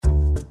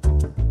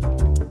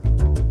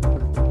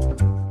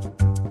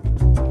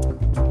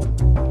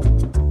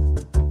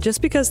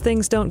Just because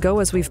things don't go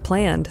as we've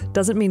planned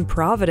doesn't mean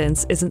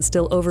Providence isn't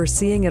still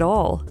overseeing it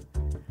all.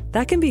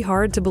 That can be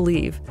hard to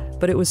believe,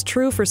 but it was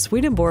true for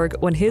Swedenborg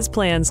when his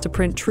plans to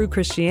print True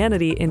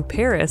Christianity in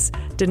Paris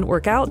didn't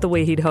work out the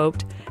way he'd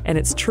hoped, and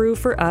it's true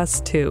for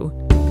us too.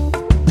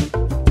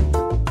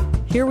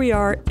 Here we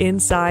are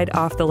inside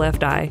Off the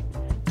Left Eye.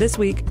 This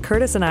week,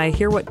 Curtis and I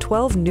hear what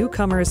 12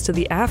 newcomers to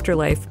the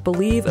afterlife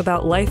believe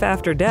about life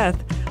after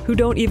death who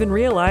don't even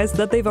realize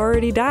that they've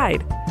already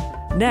died.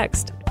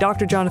 Next,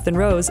 Dr. Jonathan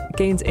Rose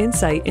gains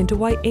insight into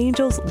why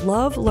angels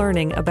love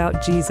learning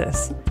about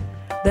Jesus.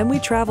 Then we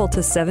travel to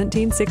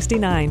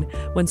 1769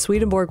 when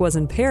Swedenborg was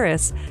in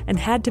Paris and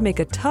had to make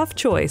a tough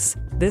choice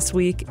this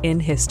week in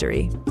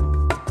history.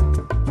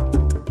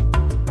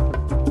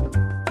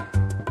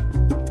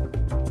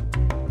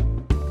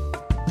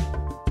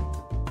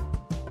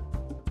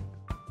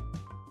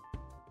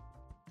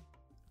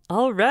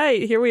 All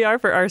right, here we are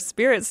for our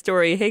spirit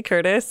story. Hey,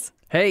 Curtis.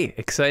 Hey,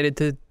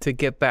 excited to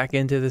get back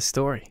into the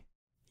story.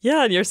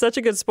 Yeah, and you're such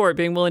a good sport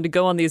being willing to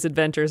go on these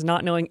adventures,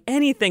 not knowing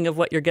anything of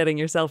what you're getting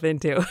yourself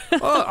into.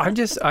 Oh, I'm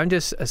just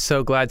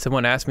so glad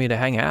someone asked me to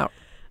hang out.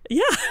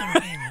 Yeah,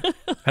 right.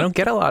 I don't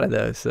get a lot of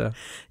those, so.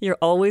 You're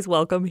always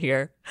welcome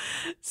here.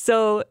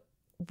 So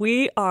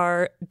we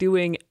are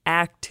doing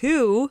Act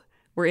 2.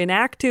 We're in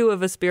Act 2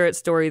 of A Spirit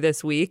Story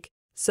this week.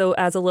 So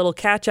as a little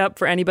catch up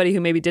for anybody who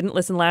maybe didn't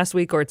listen last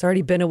week or it's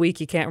already been a week,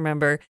 you can't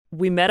remember,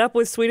 we met up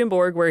with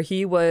Swedenborg where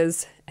he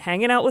was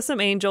hanging out with some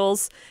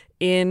angels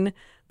in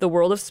the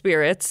world of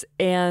spirits.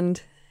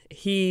 And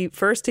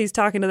he's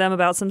talking to them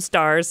about some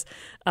stars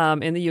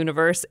in the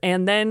universe.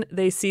 And then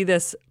they see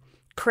this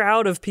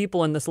crowd of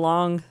people in this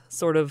long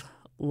sort of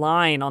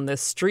line on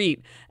this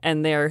street.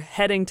 And they're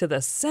heading to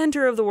the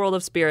center of the world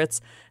of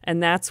spirits.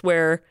 And that's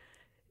where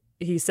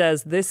he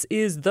says, this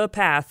is the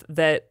path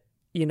that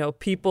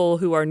people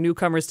who are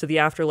newcomers to the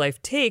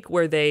afterlife take,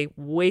 where they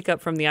wake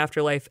up from the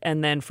afterlife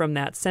and then from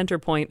that center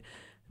point,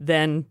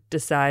 then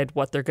decide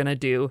what they're going to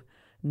do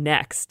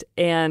next.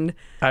 And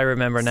I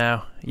remember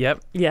now.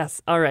 Yep.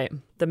 Yes. All right.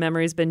 The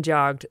memory's been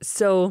jogged.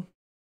 So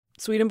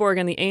Swedenborg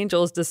and the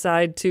angels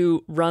decide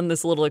to run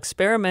this little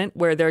experiment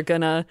where they're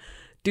going to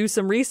do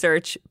some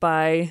research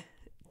by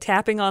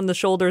tapping on the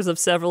shoulders of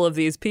several of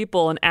these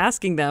people and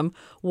asking them,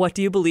 what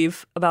do you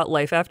believe about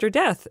life after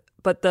death?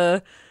 But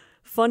the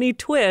funny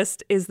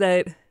twist is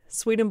that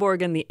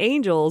Swedenborg and the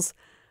angels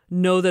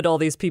know that all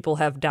these people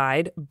have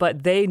died,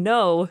 but they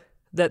know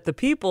that the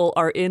people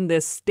are in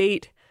this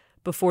state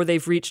before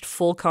they've reached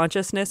full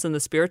consciousness in the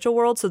spiritual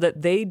world, so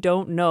that they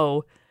don't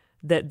know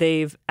that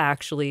they've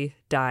actually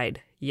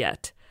died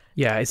yet.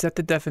 Yeah, is that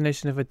the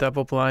definition of a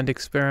double-blind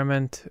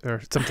experiment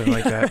or something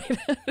like that?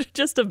 Right.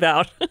 Just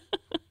about.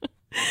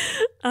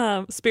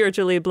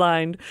 Spiritually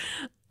blind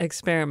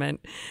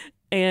experiment.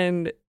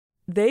 And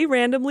they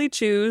randomly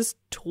choose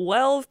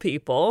 12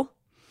 people,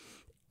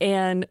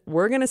 and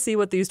we're going to see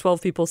what these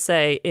 12 people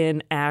say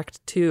in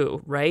Act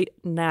 2 right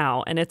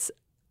now. And it's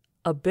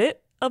a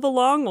bit of a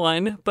long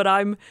one, but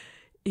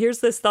here's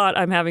this thought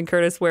I'm having,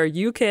 Curtis, where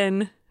you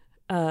can,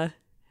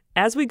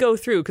 as we go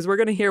through, because we're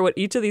going to hear what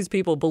each of these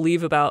people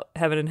believe about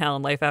heaven and hell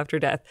and life after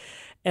death.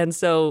 And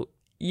so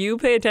you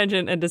pay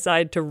attention and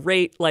decide to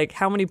rate, like,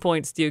 how many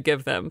points do you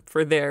give them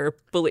for their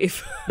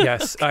belief?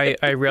 Yes, okay.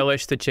 I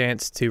relish the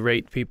chance to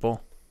rate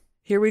people.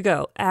 Here we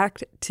go.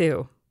 Act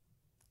 2.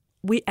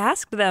 We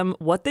asked them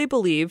what they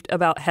believed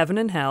about heaven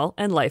and hell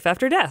and life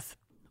after death.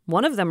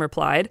 One of them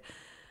replied,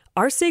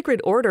 "Our sacred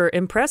order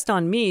impressed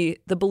on me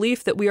the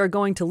belief that we are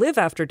going to live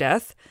after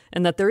death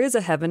and that there is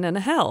a heaven and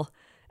a hell.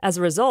 As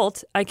a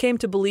result, I came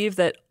to believe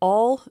that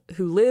all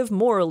who live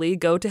morally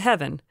go to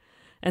heaven.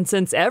 And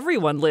since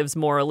everyone lives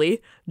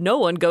morally, no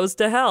one goes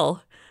to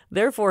hell.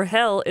 Therefore,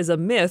 hell is a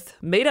myth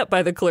made up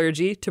by the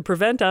clergy to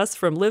prevent us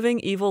from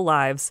living evil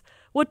lives.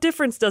 What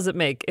difference does it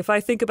make if I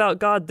think about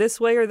God this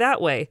way or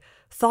that way?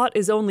 Thought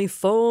is only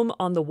foam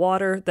on the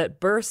water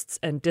that bursts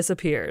and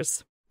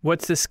disappears."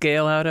 What's the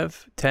scale out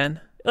of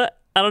 10?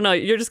 I don't know.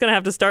 You're just going to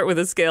have to start with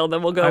a scale, and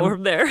then we'll go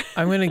from there.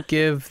 I'm going to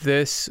give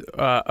this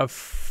a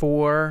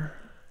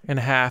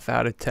 4.5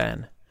 out of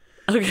 10.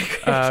 Okay,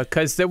 great.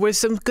 Because there was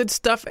some good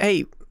stuff.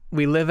 Hey,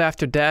 we live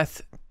after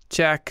death.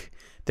 Check.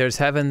 There's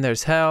heaven.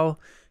 There's hell.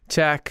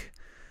 Check.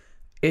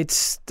 It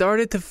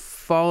started to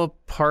fall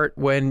apart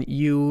when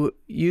you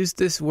used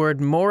this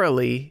word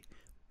morally,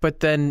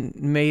 but then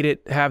made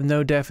it have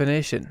no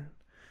definition.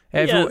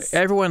 Yes.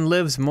 Everyone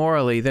lives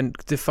morally. Then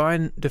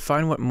define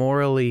what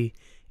morally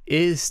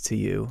is to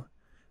you.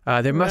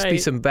 There must be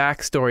some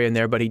backstory in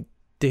there, but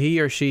he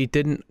or she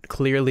didn't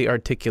clearly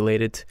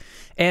articulate it.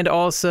 And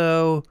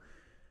also,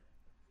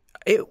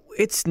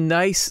 it's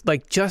nice,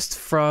 like, just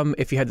from,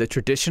 if you had the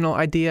traditional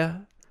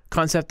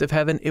concept of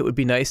heaven, it would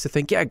be nice to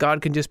think, yeah,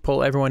 God can just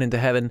pull everyone into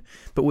heaven.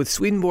 But with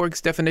Swedenborg's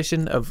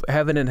definition of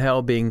heaven and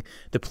hell being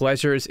the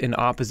pleasures in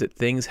opposite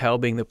things, hell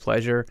being the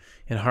pleasure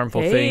in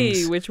harmful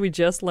things, which we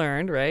just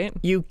learned, right?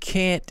 You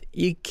can't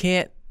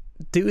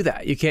do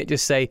that. You can't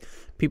just say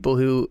people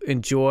who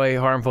enjoy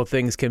harmful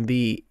things can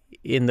be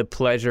in the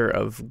pleasure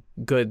of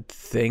good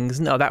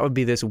things. No, that would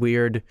be this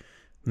weird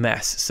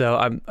mess.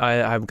 So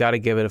I've got to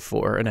give it a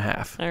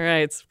 4.5. All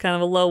right, it's kind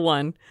of a low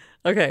one.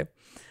 Okay.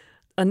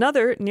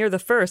 Another near the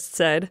first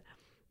said,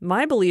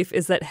 "My belief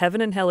is that heaven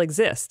and hell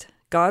exist.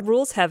 God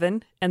rules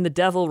heaven and the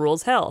devil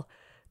rules hell.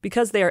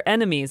 Because they are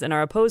enemies and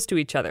are opposed to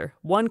each other.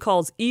 One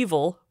calls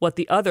evil what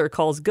the other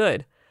calls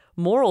good.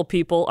 Moral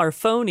people are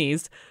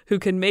phonies who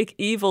can make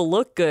evil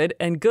look good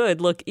and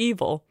good look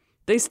evil.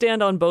 They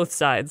stand on both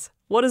sides.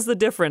 What is the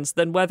difference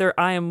than whether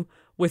I am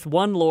with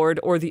one Lord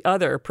or the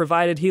other,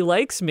 provided he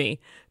likes me?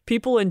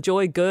 People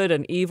enjoy good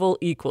and evil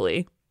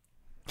equally."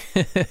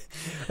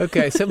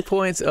 Okay, some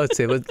points. Let's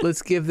see.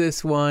 Let's give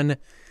this one.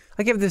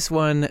 I give this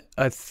one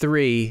a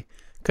 3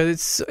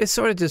 because it's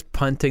sort of just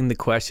punting the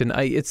question.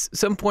 It's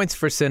some points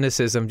for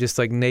cynicism, just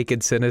like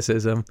naked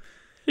cynicism.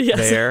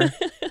 Yes. There,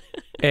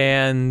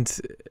 and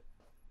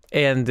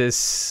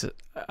this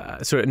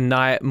sort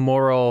of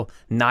moral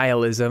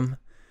nihilism.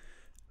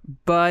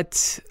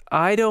 But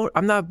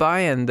I'm not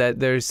buying that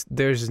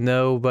there's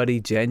nobody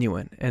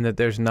genuine and that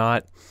there's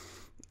not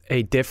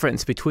a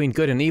difference between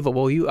good and evil.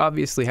 Well, you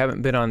obviously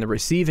haven't been on the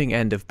receiving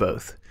end of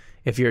both.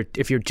 If you're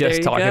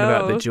just talking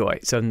about the joy,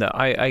 so no,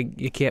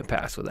 you can't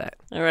pass with that.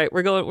 All right,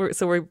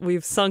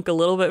 we've sunk a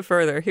little bit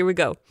further. Here we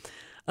go.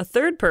 A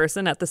third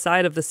person at the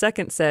side of the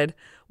second said,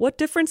 "What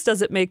difference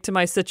does it make to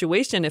my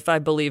situation if I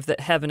believe that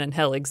heaven and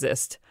hell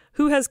exist?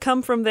 Who has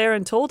come from there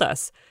and told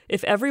us?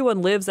 If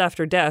everyone lives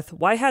after death,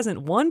 why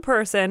hasn't one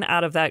person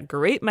out of that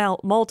great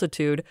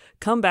multitude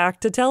come back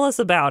to tell us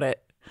about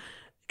it?"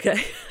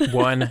 Okay.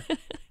 One.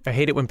 I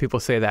hate it when people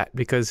say that,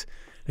 because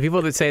the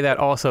people that say that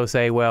also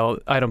say, well,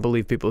 I don't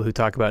believe people who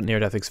talk about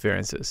near-death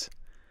experiences.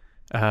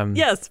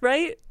 Yes,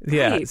 right?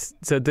 Yeah. Right.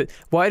 So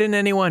why didn't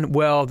anyone?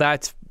 Well,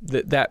 that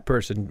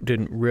person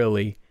didn't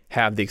really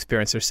have the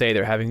experience or say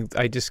they're having.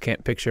 I just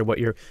can't picture what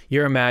you're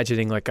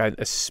imagining, like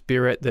a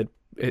spirit that.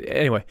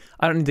 Anyway,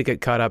 I don't need to get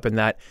caught up in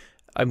that.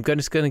 I'm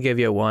just going to give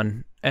you a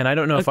 1, and I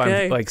don't know if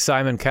I'm like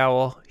Simon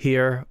Cowell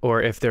here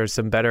or if there's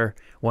some better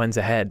ones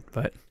ahead,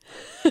 but.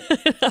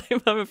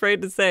 I'm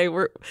afraid to say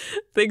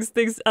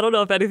things. I don't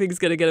know if anything's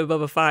going to get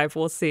above a 5.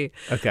 We'll see.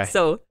 Okay.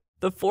 So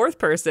the fourth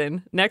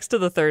person next to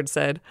the third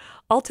said,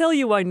 "I'll tell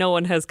you why no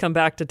one has come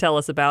back to tell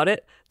us about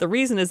it. The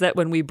reason is that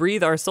when we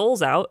breathe our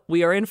souls out,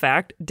 we are in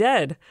fact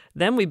dead.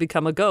 Then we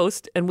become a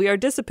ghost and we are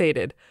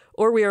dissipated.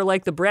 Or we are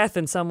like the breath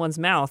in someone's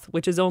mouth,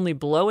 which is only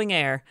blowing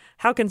air.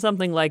 How can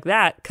something like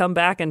that come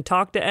back and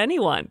talk to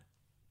anyone?"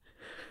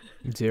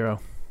 0.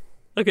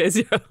 Okay,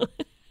 0.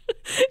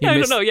 I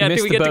don't know. Yeah,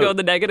 do we get to go in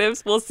the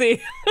negatives? We'll see.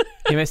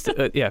 You missed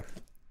it. Yeah.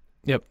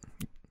 Yep.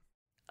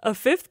 A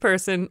fifth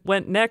person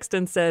went next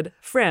and said,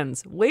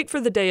 "Friends, wait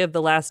for the day of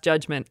the last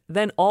judgment.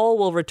 Then all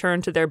will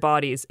return to their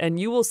bodies, and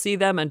you will see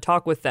them and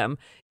talk with them.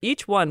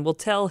 Each one will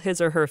tell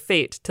his or her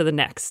fate to the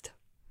next."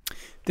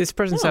 This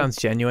person sounds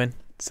genuine,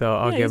 so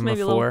I'll give him a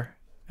 4.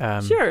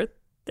 Sure.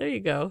 There you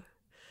go.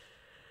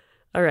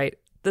 All right.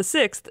 The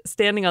sixth,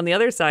 standing on the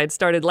other side,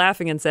 started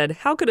laughing and said,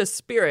 "How could a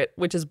spirit,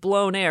 which is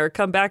blown air,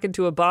 come back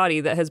into a body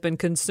that has been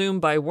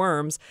consumed by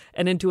worms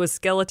and into a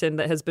skeleton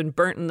that has been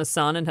burnt in the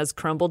sun and has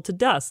crumbled to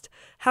dust?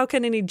 How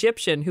can an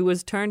Egyptian who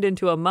was turned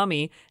into a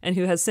mummy and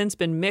who has since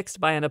been mixed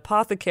by an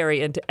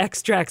apothecary into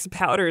extracts,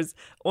 powders,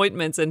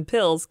 ointments, and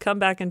pills come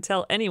back and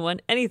tell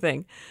anyone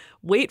anything?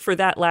 Wait for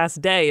that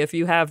last day if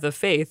you have the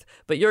faith,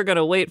 but you're going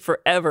to wait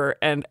forever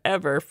and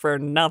ever for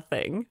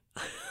nothing."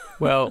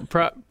 Well,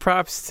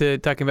 props to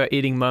talking about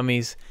eating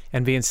mummies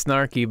and being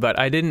snarky, but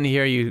I didn't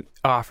hear you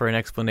offer an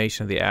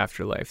explanation of the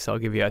afterlife, so I'll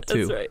give you a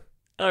 2. That's right.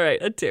 All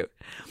right, a 2.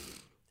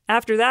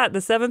 After that, the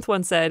seventh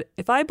one said,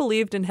 "If I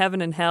believed in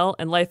heaven and hell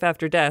and life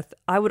after death,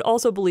 I would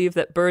also believe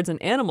that birds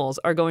and animals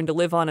are going to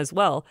live on as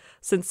well,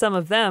 since some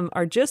of them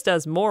are just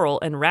as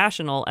moral and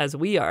rational as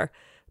we are.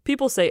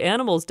 People say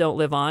animals don't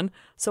live on,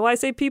 so I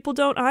say people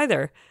don't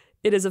either.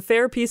 It is a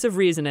fair piece of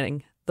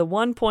reasoning. The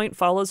one point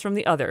follows from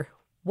the other.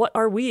 What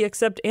are we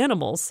except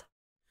animals?"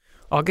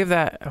 I'll give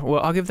that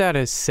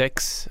a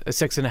 6, a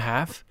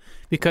 6.5,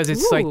 because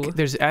it's like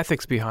there's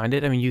ethics behind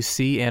it. I mean, you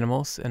see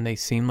animals and they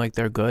seem like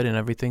they're good and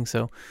everything.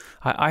 So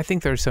I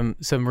think there's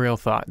some real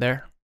thought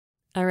there.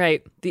 All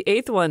right. The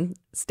eighth one,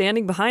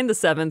 standing behind the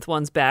seventh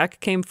one's back,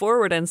 came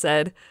forward and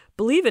said,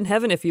 "Believe in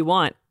heaven if you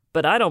want,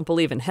 but I don't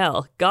believe in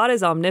hell. God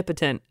is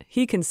omnipotent.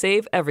 He can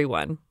save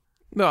everyone."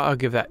 Well, I'll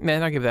give that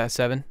a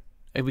 7,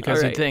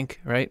 because you think,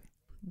 right?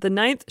 The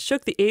ninth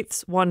shook the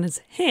eighth one's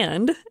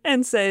hand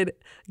and said,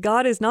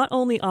 "God is not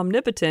only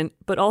omnipotent,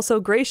 but also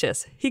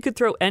gracious. He could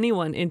throw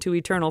anyone into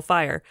eternal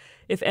fire.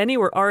 If any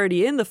were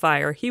already in the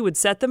fire, he would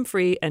set them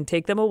free and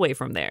take them away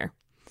from there."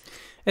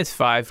 It's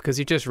 5, because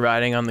you're just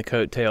riding on the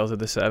coattails of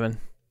the 7.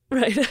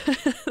 Right.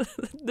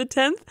 The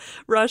 10th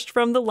rushed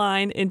from the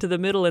line into the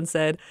middle and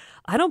said,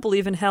 "I don't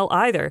believe in hell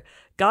either.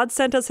 God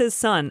sent us his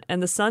son,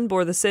 and the son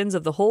bore the sins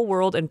of the whole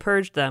world and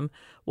purged them.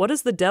 What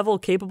is the devil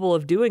capable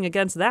of doing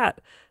against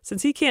that?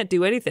 Since he can't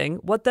do anything,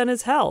 what then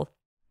is hell?"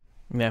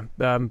 Yeah,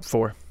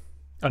 4.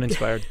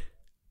 Uninspired.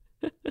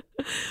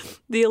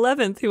 The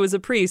 11th, who was a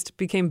priest,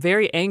 became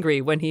very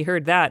angry when he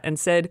heard that and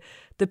said,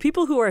 The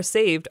people who are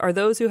saved are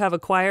those who have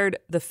acquired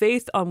the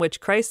faith on which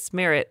Christ's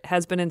merit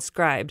has been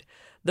inscribed.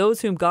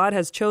 Those whom God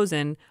has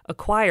chosen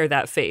acquire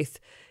that faith.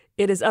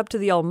 It is up to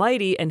the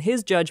Almighty and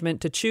his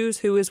judgment to choose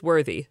who is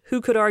worthy.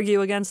 Who could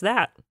argue against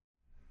that?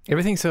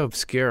 Everything's so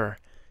obscure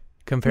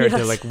compared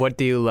to like, what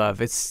do you love?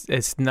 It's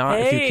not,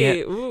 if you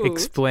can't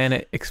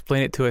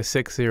explain it to a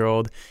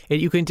 6-year-old.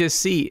 You can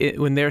just see it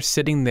when they're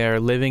sitting there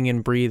living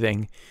and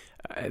breathing,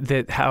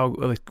 that how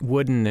like,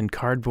 wooden and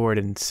cardboard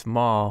and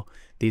small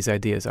these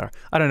ideas are.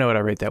 I don't know what I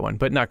rate that one,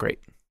 but not great.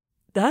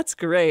 That's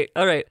great.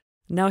 All right.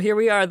 Now here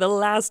we are, the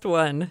last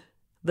one.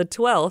 The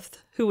 12th,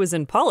 who was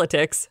in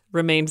politics,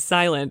 remained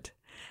silent.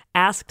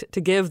 Asked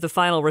to give the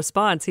final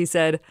response, he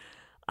said,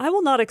 I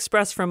will not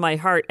express from my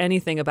heart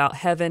anything about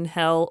heaven,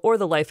 hell, or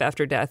the life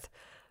after death.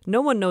 No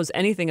one knows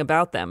anything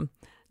about them.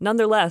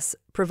 Nonetheless,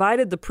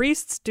 provided the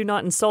priests do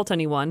not insult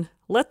anyone,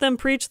 let them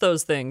preach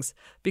those things,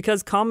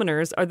 because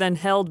commoners are then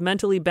held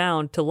mentally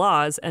bound to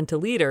laws and to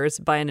leaders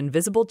by an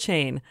invisible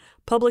chain.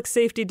 Public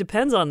safety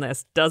depends on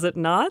this, does it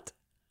not?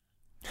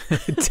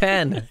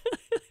 10.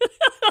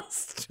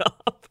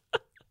 Stop.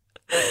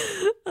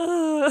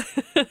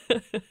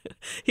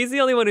 He's the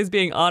only one who's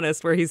being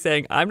honest, where he's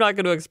saying, I'm not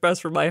going to express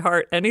from my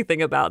heart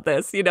anything about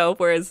this,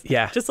 whereas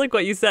just like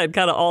what you said,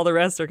 kind of all the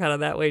rest are kind of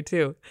that way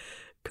too.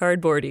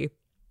 Cardboardy.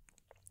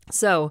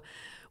 So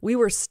we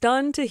were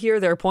stunned to hear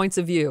their points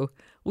of view.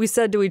 We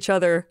said to each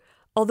other,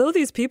 although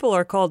these people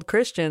are called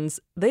Christians,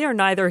 they are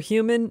neither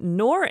human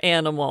nor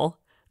animal.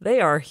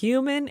 They are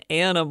human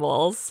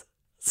animals.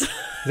 Is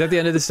that the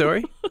end of the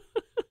story?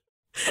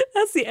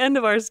 That's the end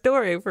of our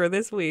story for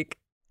this week.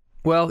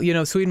 Well,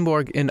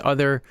 Swedenborg in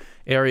other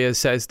areas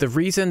says the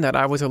reason that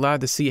I was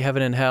allowed to see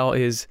heaven and hell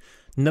is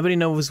nobody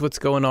knows what's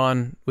going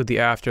on with the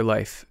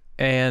afterlife.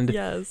 And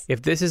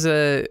if this is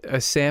a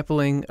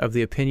sampling of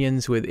the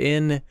opinions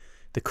within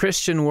the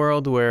Christian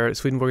world, where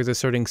Swedenborg is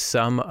asserting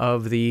some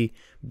of the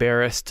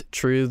barest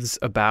truths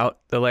about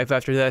the life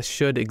after death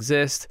should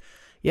exist,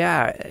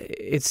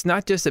 it's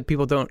not just that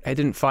people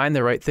didn't find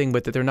the right thing,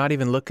 but that they're not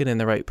even looking in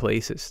the right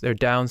places. They're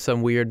down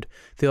some weird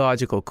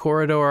theological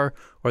corridor,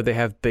 or they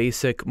have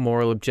basic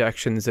moral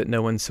objections that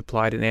no one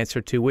supplied an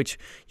answer to, which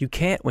you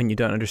can't when you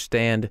don't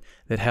understand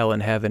that hell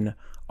and heaven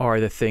are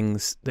the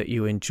things that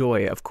you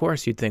enjoy. Of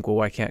course, you'd think, well,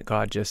 why can't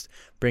God just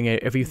bring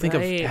it? If you think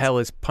of hell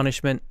as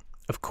punishment,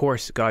 of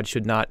course, God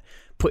should not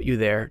put you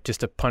there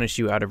just to punish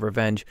you out of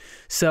revenge.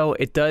 So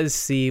it does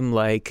seem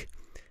like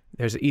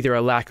there's either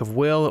a lack of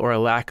will or a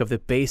lack of the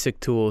basic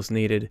tools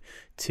needed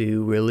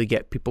to really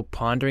get people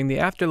pondering the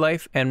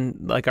afterlife. And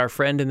like our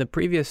friend in the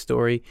previous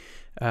story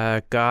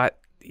got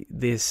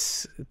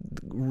this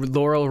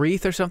laurel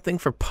wreath or something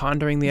for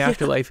pondering the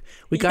afterlife.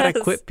 We got to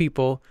equip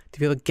people to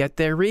be able to get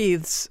their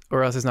wreaths,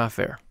 or else it's not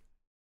fair.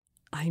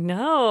 I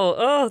know.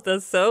 Oh,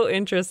 that's so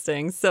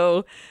interesting.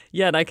 So,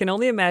 and I can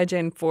only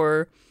imagine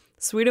for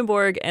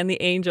Swedenborg and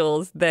the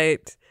angels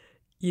that,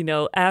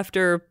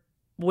 after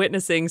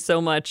witnessing so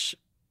much,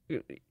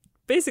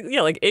 basically,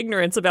 like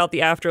ignorance about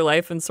the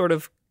afterlife and sort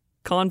of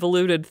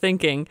convoluted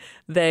thinking,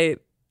 they're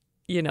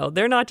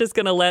not just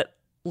going to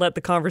let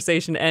the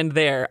conversation end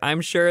there. I'm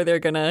sure they're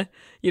going to,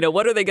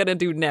 what are they going to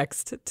do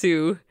next?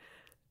 Are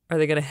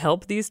they going to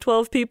help these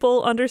 12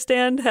 people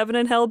understand heaven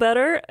and hell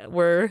better?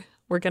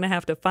 We're going to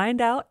have to find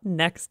out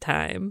next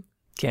time.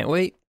 Can't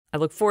wait. I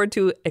look forward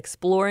to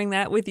exploring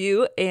that with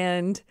you.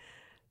 And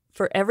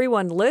for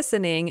everyone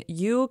listening,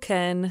 you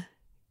can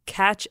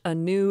catch a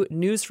new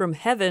News from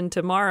Heaven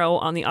tomorrow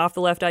on the Off the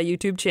Left Eye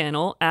YouTube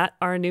channel at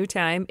our new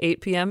time, 8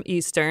 p.m.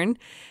 Eastern.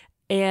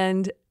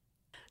 And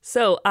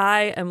so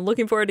I am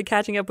looking forward to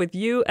catching up with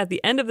you at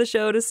the end of the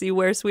show to see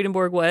where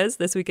Swedenborg was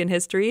this week in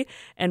history.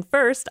 And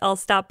first, I'll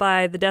stop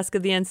by the desk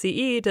of the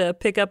NCE to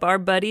pick up our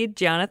buddy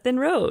Jonathan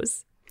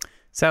Rose.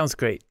 Sounds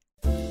great.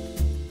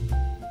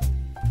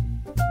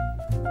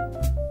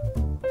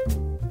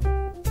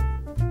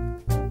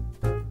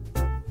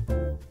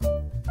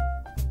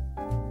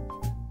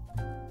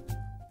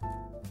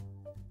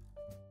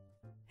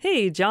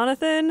 Hey,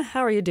 Jonathan,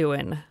 how are you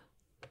doing?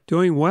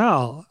 Doing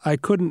well. I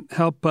couldn't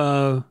help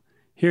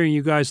hearing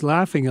you guys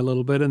laughing a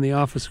little bit in the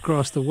office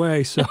across the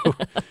way, so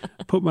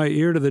I put my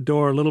ear to the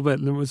door a little bit,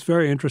 and it was a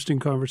very interesting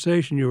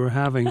conversation you were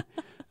having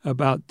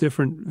about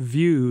different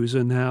views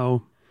and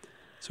how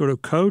sort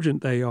of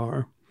cogent they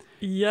are.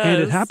 Yes.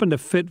 And it happened to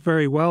fit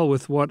very well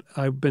with what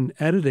I've been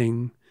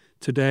editing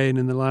today and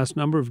in the last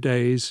number of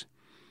days,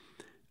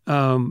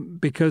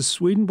 because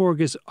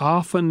Swedenborg is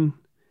often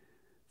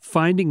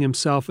finding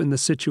himself in the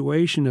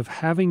situation of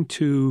having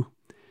to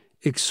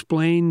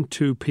explain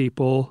to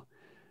people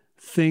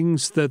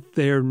things that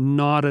they're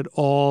not at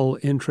all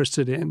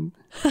interested in,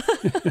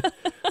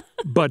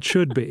 but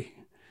should be.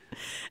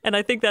 And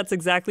I think that's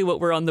exactly what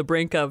we're on the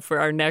brink of for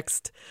our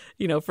next,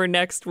 for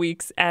next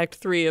week's Act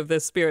 3 of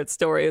this Spirit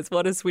story is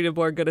what is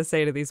Swedenborg going to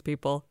say to these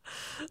people?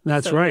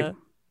 That's right.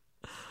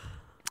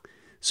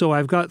 So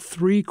I've got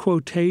 3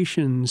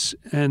 quotations,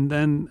 and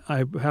then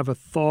I have a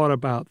thought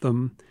about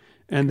them,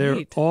 and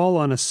they're all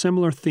on a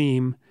similar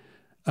theme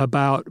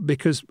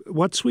because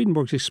what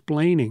Swedenborg's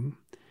explaining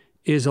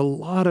is a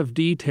lot of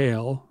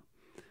detail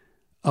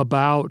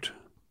about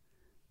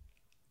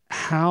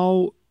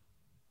how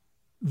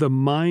the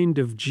mind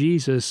of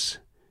Jesus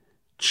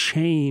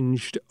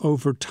changed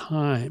over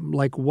time,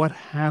 like what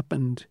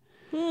happened.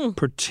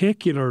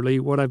 Particularly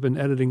what I've been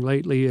editing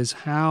lately is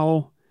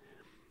how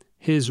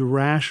his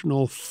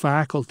rational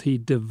faculty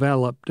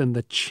developed and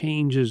the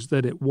changes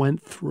that it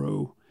went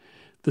through,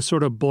 the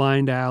sort of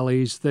blind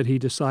alleys that he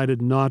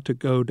decided not to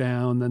go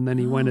down, and then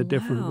he went a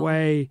different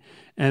way,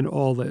 and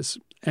all this.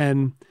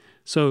 And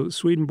so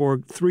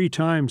Swedenborg 3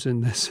 times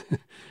in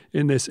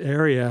this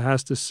area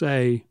has to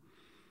say,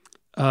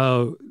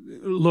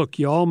 look,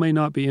 y'all may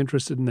not be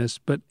interested in this,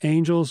 but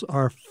angels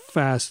are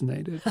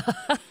fascinated.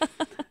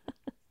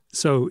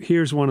 So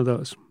here's one of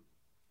those.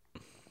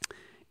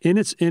 In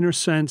its inner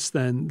sense,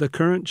 then, the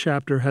current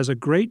chapter has a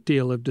great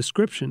deal of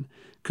description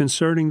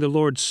concerning the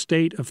Lord's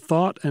state of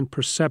thought and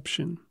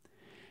perception,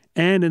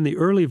 and in the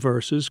early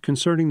verses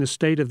concerning the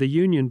state of the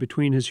union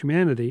between his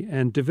humanity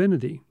and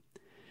divinity.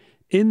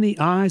 In the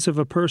eyes of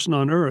a person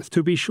on earth,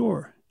 to be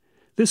sure,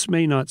 this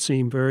may not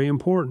seem very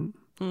important,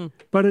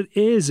 but it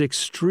is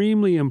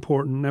extremely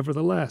important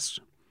nevertheless.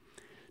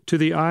 To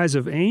the eyes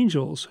of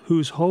angels,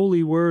 whose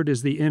holy word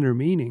is the inner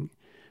meaning,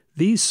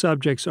 these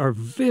subjects are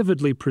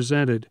vividly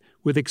presented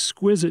with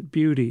exquisite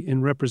beauty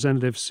in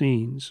representative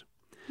scenes.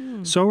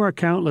 So are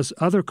countless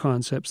other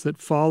concepts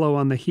that follow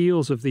on the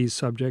heels of these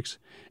subjects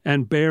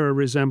and bear a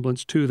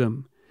resemblance to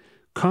them.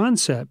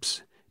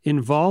 Concepts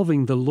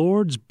involving the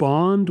Lord's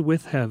bond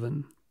with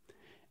heaven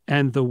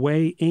and the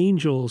way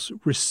angels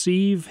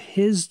receive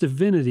his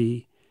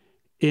divinity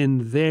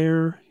in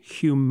their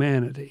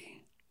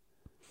humanity.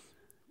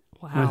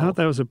 Wow. And I thought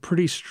that was a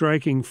pretty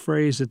striking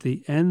phrase at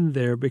the end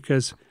there,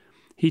 because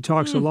he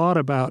talks a lot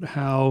about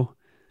how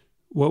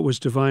what was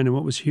divine and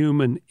what was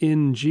human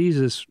in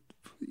Jesus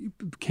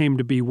came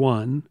to be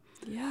one.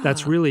 Yeah.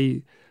 That's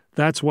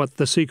what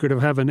the secret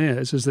of heaven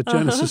is that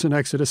Genesis and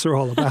Exodus are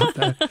all about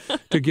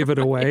that, to give it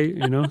away,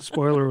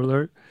 spoiler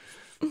alert.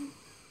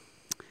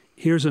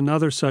 Here's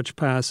another such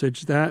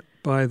passage. That,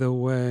 by the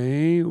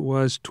way,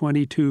 was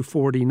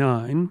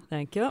 2249.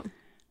 Thank you.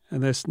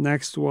 And this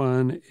next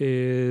one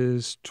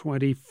is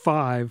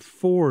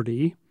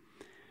 2540.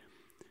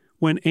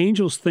 When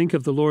angels think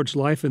of the Lord's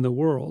life in the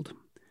world,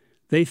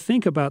 they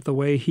think about the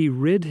way he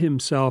rid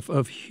himself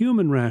of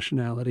human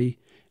rationality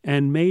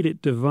and made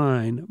it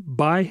divine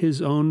by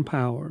his own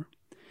power,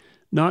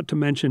 not to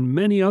mention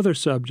many other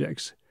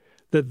subjects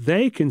that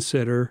they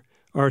consider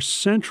are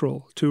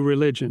central to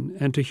religion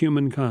and to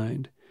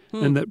humankind,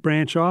 and that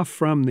branch off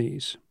from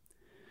these.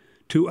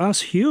 To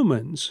us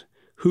humans,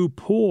 who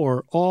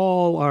pour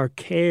all our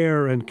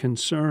care and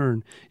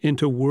concern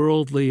into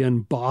worldly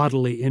and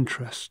bodily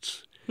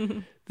interests,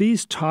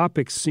 these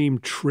topics seem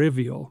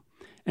trivial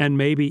and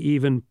maybe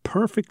even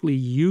perfectly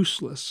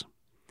useless.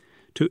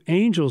 To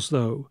angels,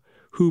 though,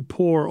 who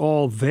pour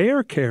all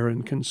their care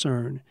and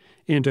concern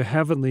into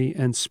heavenly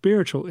and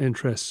spiritual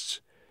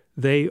interests,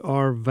 they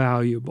are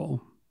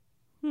valuable.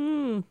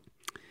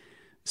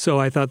 So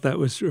I thought that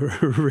was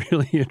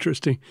really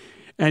interesting.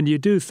 And you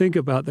do think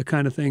about the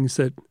kind of things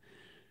that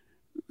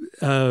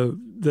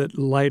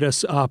light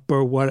us up,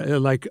 or what,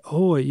 like,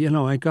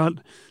 I got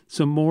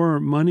some more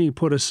money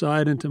put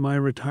aside into my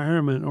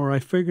retirement, or I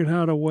figured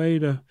out a way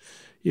to,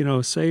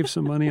 save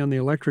some money on the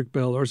electric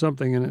bill or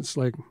something. And it's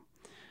like,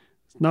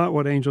 it's not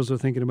what angels are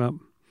thinking about.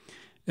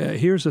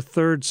 Here's a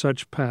third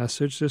such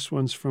passage. This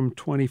one's from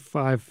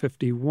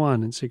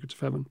 2551 in Secrets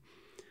of Heaven.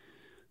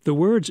 The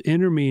word's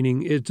inner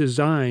meaning is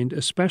designed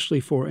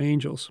especially for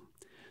angels,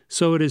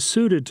 so it is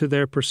suited to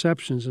their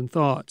perceptions and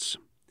thoughts.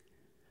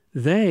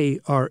 They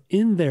are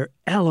in their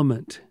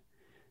element,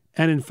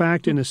 and in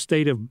fact in a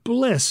state of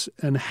bliss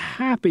and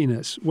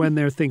happiness when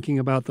they're thinking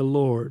about the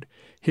Lord,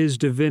 his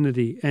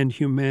divinity and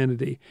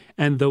humanity,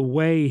 and the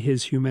way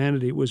his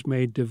humanity was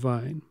made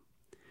divine.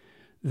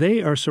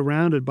 They are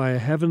surrounded by a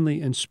heavenly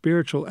and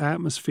spiritual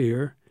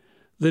atmosphere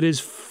that is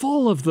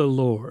full of the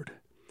Lord,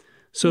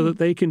 so that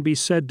they can be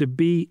said to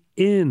be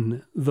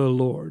in the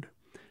Lord.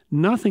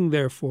 Nothing,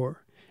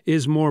 therefore,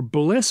 is more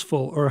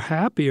blissful or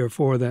happier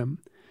for them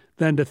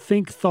than to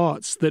think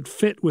thoughts that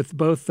fit with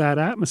both that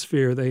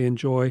atmosphere they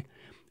enjoy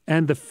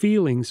and the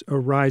feelings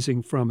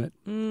arising from it.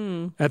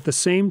 At the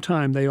same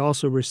time, they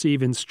also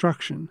receive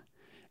instruction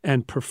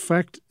and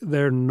perfect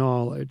their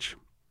knowledge.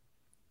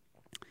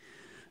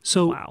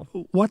 So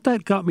what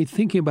that got me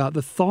thinking about,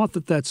 the thought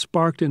that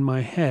sparked in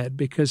my head,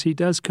 because he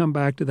does come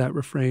back to that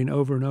refrain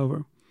over and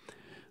over,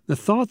 the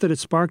thought that it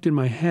sparked in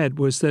my head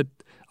was that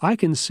I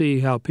can see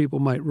how people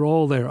might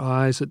roll their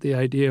eyes at the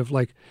idea of,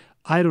 like,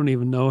 I don't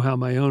even know how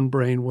my own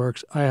brain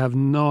works. I have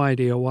no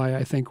idea why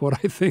I think what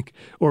I think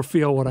or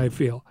feel what I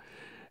feel.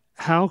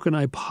 How can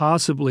I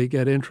possibly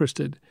get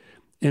interested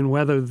in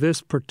whether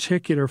this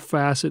particular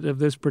facet of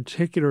this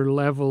particular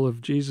level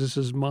of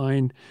Jesus's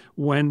mind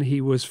when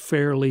he was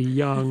fairly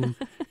young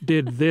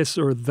did this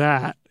or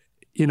that?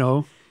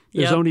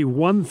 There's only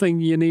one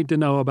thing you need to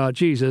know about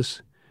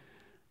Jesus,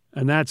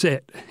 and that's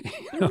it.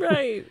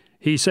 Right.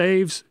 He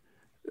saves,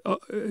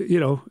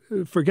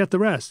 forget the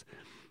rest.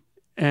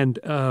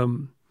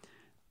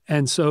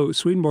 And so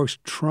Swedenborg's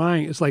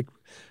trying, it's like,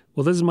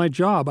 well, this is my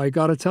job. I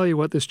got to tell you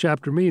what this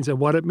chapter means. And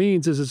what it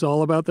means is it's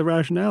all about the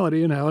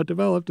rationality and how it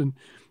developed and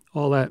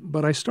all that.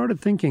 But I started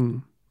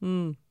thinking,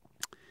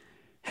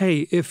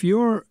 hey, if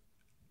you're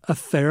a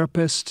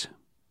therapist,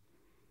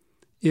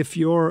 if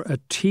you're a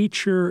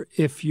teacher,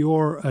 if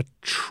you're a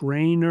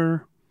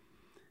trainer,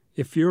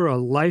 if you're a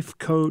life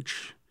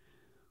coach,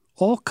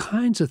 all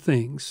kinds of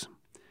things,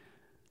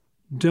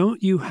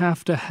 don't you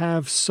have to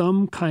have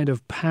some kind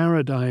of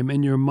paradigm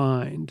in your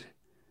mind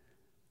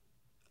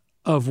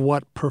of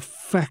what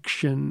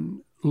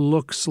perfection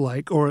looks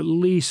like, or at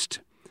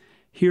least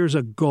here's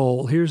a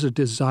goal, here's a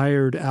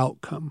desired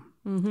outcome,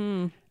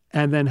 and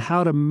then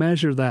how to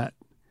measure that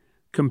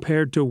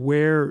compared to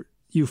where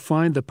you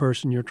find the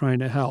person you're trying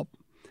to help,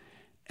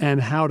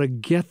 and how to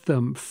get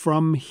them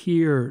from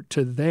here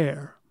to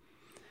there.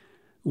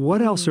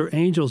 What else are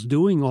angels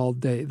doing all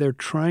day? They're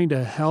trying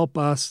to help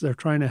us. They're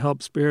trying to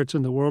help spirits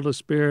in the world of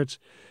spirits.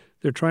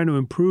 They're trying to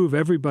improve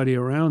everybody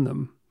around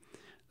them.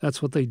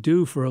 That's what they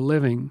do for a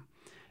living.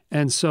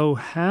 And so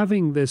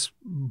having this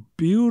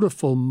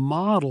beautiful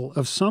model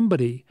of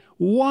somebody,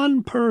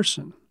 one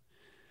person,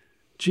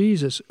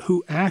 Jesus,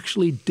 who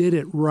actually did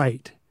it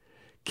right,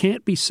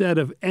 can't be said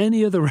of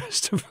any of the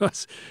rest of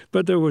us,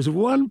 but there was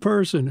one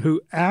person who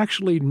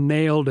actually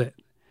nailed it.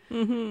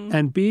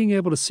 And being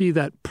able to see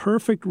that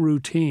perfect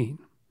routine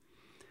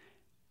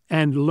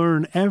and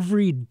learn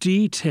every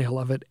detail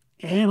of it,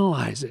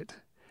 analyze it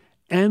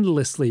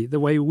endlessly, the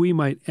way we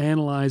might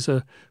analyze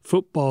a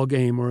football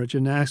game or a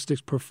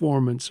gymnastics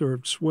performance or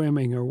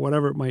swimming or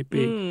whatever it might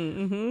be,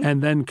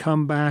 and then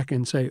come back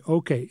and say,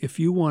 okay, if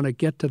you want to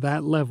get to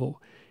that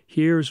level,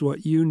 here's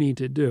what you need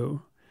to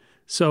do.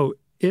 So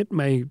it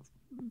may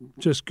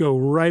just go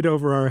right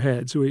over our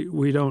heads.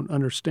 We don't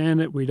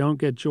understand it. We don't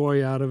get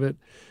joy out of it.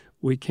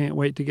 We can't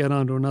wait to get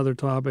on to another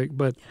topic.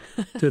 But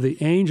to the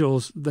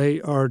angels,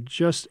 they are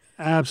just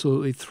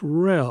absolutely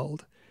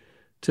thrilled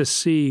to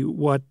see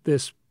what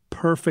this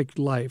perfect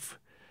life,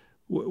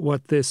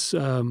 what this,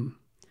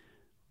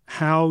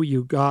 how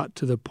you got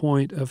to the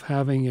point of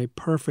having a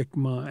perfect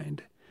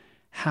mind.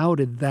 How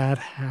did that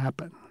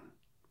happen?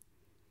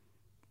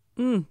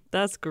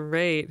 That's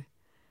great.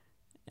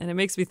 And it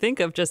makes me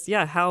think of just,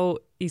 how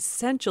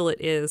essential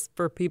it is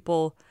for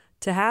people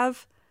to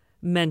have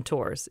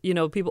mentors. You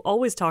know, people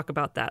always talk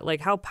about that, like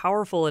how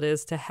powerful it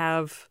is to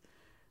have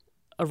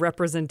a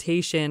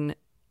representation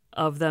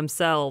of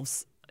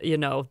themselves, you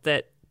know,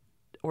 that,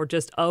 or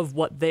just of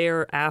what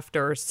they're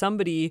after.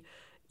 Somebody,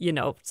 you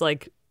know, it's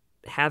like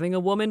having a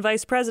woman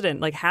vice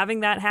president, like having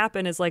that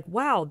happen is like,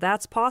 wow,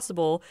 that's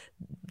possible.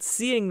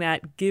 Seeing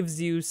that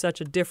gives you such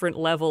a different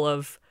level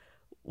of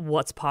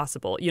what's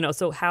possible, you know,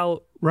 so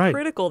how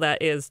critical that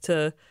is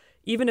to,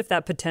 even if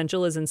that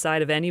potential is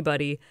inside of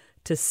anybody,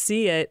 to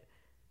see it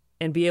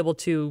and be able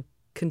to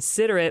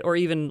consider it or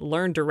even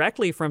learn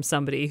directly from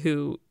somebody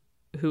who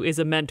is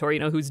a mentor, you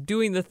know, who's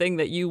doing the thing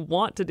that you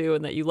want to do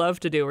and that you love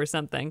to do or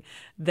something,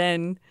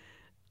 then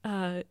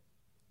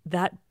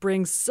that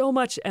brings so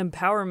much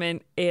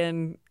empowerment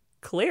and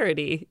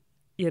clarity,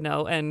 you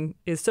know, and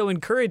is so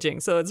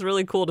encouraging. So it's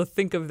really cool to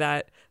think of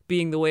that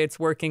being the way it's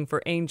working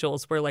for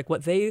angels, where like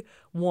what they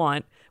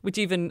want, which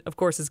even, of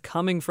course, is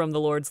coming from the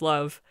Lord's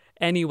love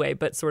anyway,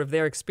 but sort of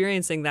they're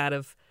experiencing that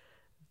of,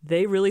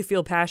 they really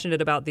feel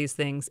passionate about these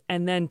things.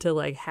 And then to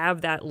like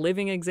have that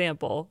living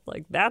example,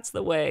 like that's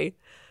the way,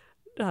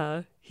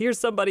 here's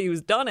somebody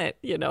who's done it,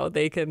 you know,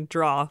 they can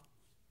draw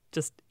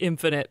just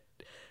infinite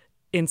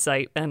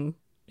insight and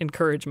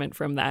encouragement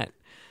from that.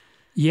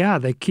 Yeah,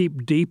 they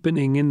keep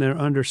deepening in their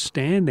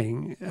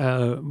understanding,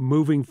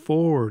 moving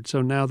forward.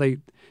 So now they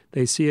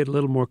see it a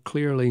little more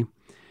clearly.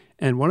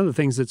 And one of the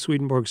things that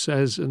Swedenborg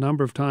says a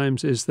number of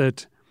times is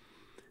that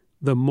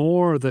the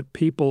more that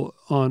people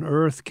on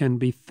earth can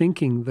be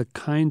thinking the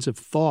kinds of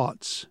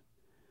thoughts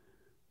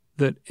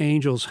that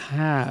angels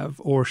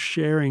have, or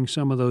sharing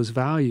some of those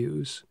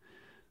values,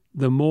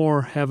 the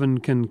more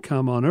heaven can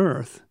come on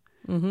earth,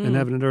 and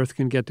heaven and earth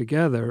can get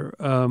together.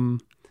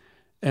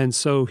 And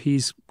so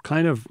he's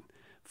kind of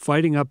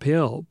fighting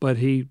uphill, but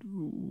he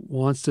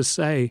wants to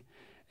say,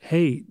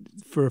 hey,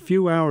 for a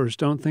few hours,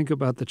 don't think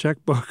about the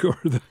checkbook or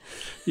the,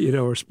 you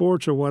know, or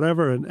sports or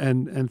whatever,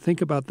 and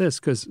think about this,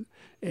 because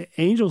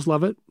angels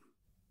love it.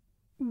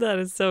 That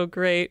is so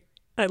great.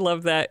 I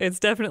love that. It's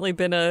definitely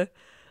been a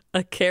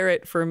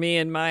carrot for me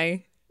in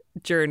my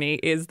journey,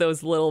 is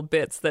those little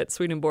bits that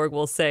Swedenborg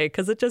will say,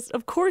 because it just,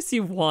 of course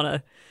you want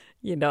to,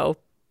 you know,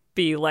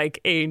 be like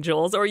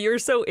angels, or you're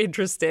so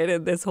interested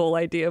in this whole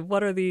idea of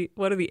what are the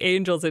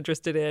angels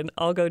interested in?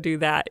 I'll go do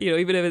that, you know,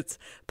 even if it's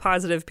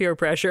positive peer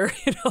pressure,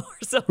 you know, or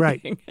something.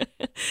 Right.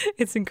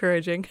 It's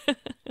encouraging.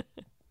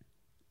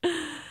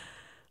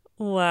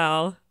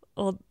 Wow.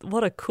 Well,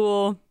 what a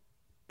cool,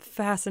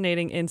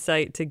 fascinating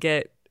insight to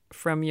get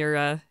from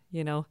your,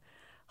 you know,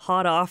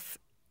 hot off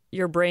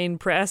your brain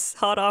press,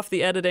 hot off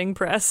the editing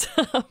press.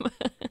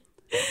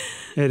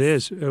 It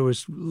is. It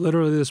was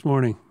literally this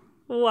morning.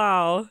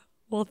 Wow.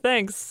 Well,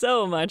 thanks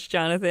so much,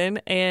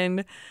 Jonathan.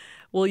 And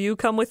Will you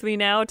come with me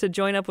now to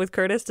join up with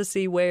Curtis to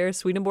see where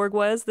Swedenborg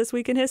was this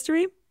week in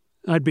history?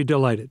 I'd be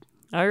delighted.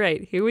 All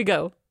right, here we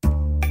go.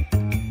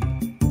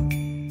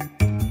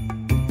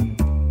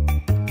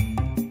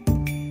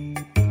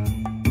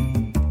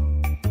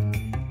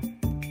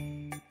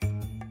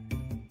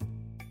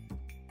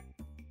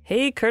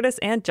 Hey, Curtis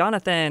and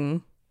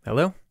Jonathan.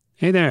 Hello.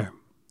 Hey there.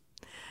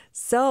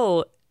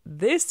 So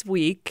this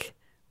week,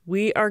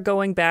 we are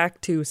going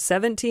back to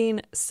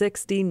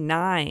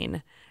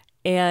 1769.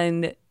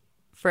 And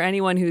for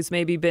anyone who's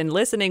maybe been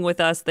listening with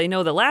us, they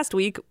know that last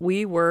week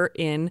we were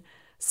in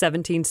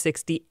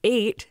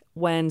 1768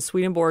 when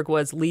Swedenborg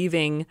was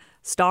leaving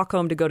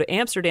Stockholm to go to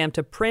Amsterdam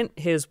to print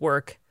his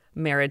work,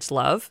 Marriage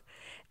Love.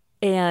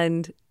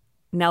 And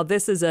now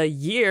this is a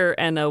year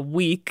and a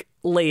week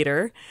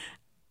later.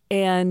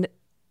 And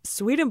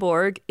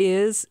Swedenborg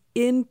is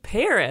in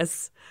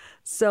Paris.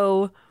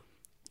 So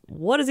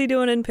what is he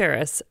doing in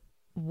Paris?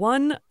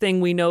 One thing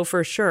we know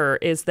for sure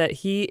is that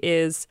he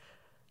is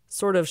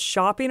sort of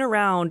shopping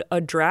around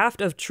a draft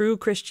of True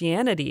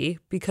Christianity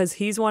because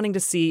he's wanting to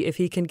see if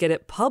he can get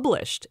it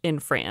published in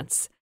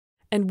France.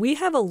 And we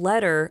have a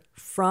letter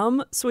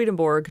from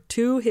Swedenborg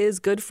to his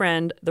good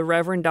friend, the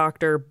Reverend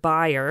Dr.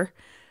 Beyer,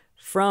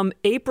 from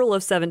April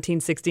of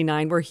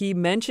 1769, where he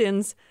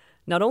mentions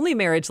not only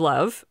Marriage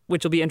Love,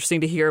 which will be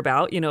interesting to hear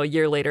about, a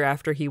year later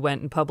after he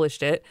went and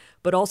published it,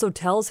 but also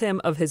tells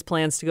him of his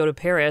plans to go to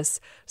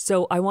Paris.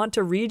 So I want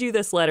to read you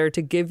this letter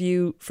to give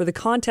you, for the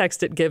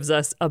context it gives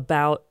us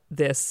about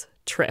this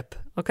trip.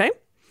 Okay?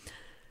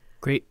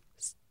 Great.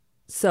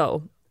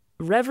 So,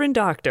 Reverend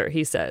Doctor,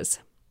 he says,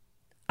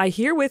 I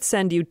herewith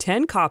send you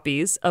 10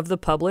 copies of the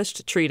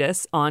published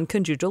treatise on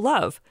conjugal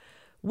love,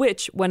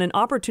 which, when an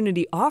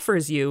opportunity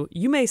offers you,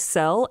 you may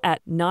sell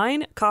at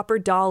 9 copper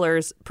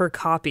dollars per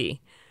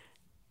copy.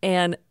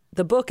 And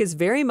the book is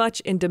very much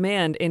in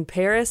demand in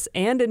Paris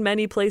and in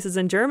many places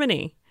in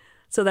Germany.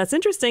 So that's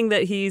interesting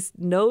that he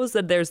knows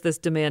that there's this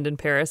demand in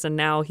Paris, and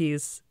now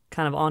he's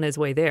kind of on his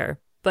way there.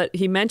 But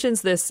he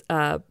mentions this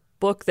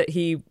book that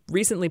he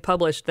recently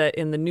published that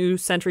in the New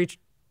Century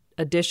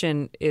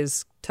edition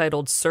is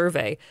titled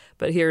Survey.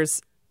 But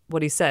here's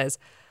what he says.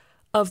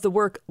 Of the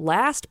work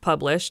last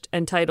published,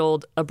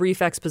 entitled A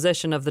Brief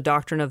Exposition of the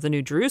Doctrine of the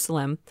New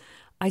Jerusalem,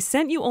 I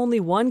sent you only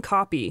 1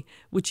 copy,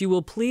 which you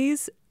will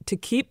please to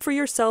keep for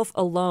yourself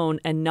alone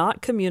and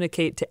not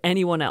communicate to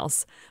anyone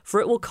else, for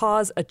it will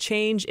cause a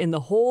change in the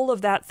whole of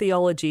that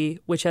theology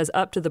which has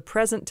up to the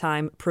present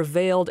time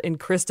prevailed in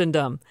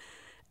Christendom,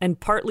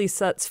 and partly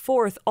sets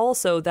forth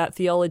also that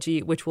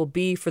theology which will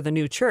be for the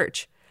new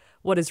church.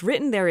 What is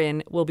written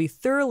therein will be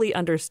thoroughly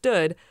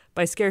understood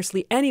by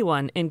scarcely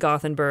anyone in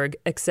Gothenburg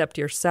except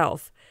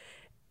yourself.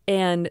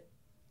 And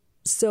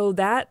so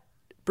that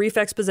brief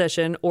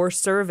exposition or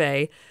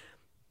survey,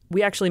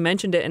 we actually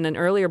mentioned it in an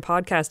earlier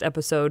podcast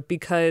episode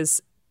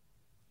because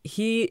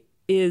he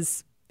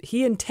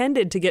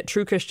intended to get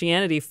True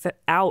Christianity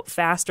out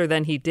faster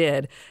than he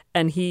did.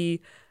 And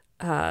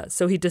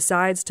so he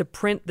decides to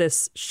print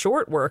this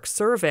short work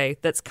survey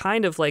that's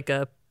kind of like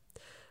a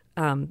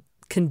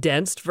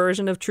condensed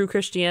version of True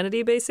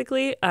Christianity,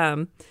 basically,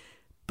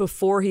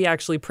 before he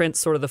actually prints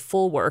sort of the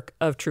full work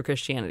of True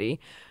Christianity.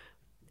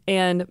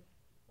 And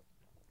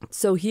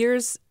so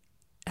here's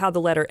how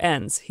the letter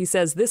ends. He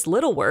says, this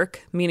little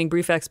work, meaning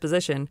brief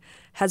exposition,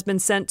 has been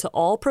sent to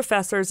all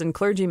professors and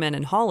clergymen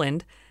in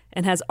Holland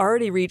and has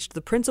already reached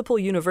the principal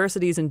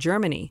universities in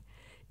Germany.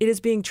 It is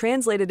being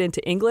translated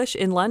into English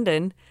in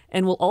London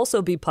and will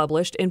also be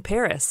published in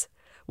Paris.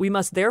 We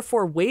must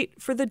therefore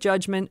wait for the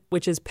judgment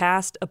which is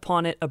passed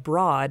upon it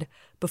abroad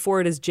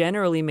before it is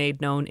generally made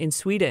known in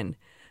Sweden.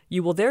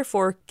 You will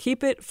therefore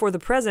keep it for the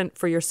present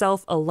for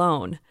yourself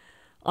alone.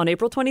 On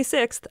April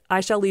 26th, I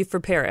shall leave for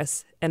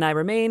Paris, and I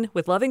remain,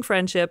 with loving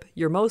friendship,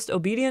 your most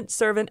obedient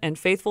servant and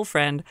faithful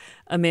friend,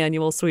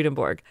 Emanuel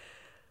Swedenborg.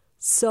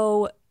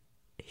 So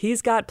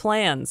he's got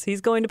plans.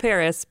 He's going to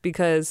Paris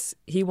because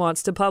he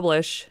wants to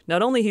publish.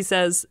 Not only, he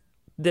says,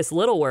 this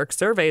little work,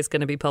 Survey, is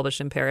going to be published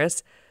in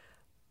Paris,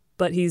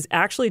 but he's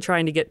actually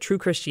trying to get True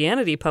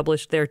Christianity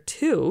published there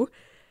too.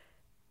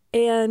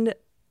 And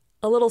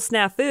a little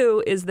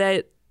snafu is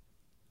that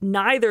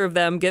neither of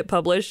them get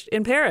published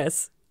in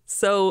Paris.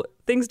 So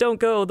things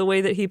don't go the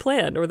way that he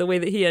planned or the way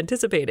that he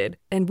anticipated.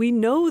 And we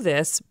know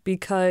this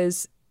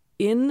because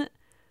in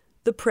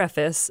the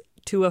preface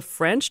to a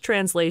French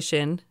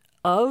translation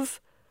of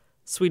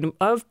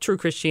True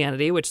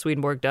Christianity, which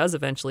Swedenborg does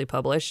eventually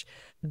publish,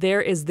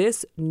 there is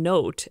this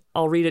note.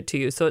 I'll read it to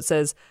you. So it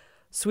says,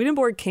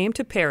 Swedenborg came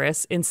to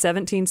Paris in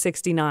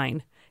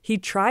 1769. He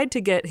tried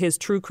to get his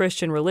True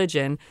Christian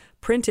Religion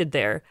printed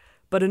there,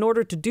 but in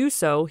order to do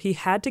so, he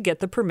had to get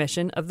the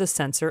permission of the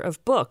censor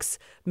of books,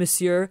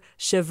 Monsieur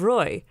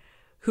Chevreuil,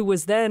 who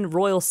was then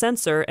royal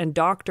censor and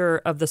doctor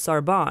of the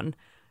Sorbonne,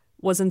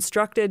 was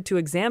instructed to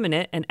examine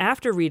it, and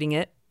after reading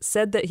it,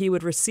 said that he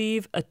would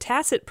receive a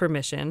tacit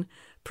permission,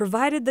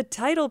 provided the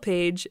title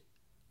page,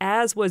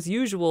 as was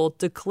usual,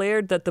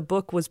 declared that the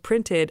book was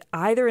printed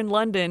either in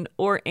London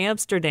or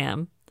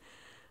Amsterdam.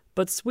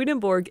 But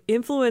Swedenborg,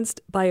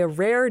 influenced by a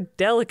rare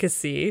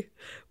delicacy,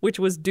 which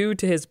was due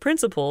to his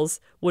principles,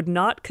 would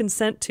not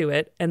consent to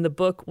it, and the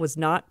book was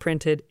not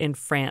printed in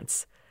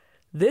France.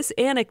 This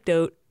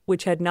anecdote,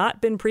 which had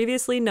not been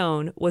previously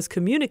known, was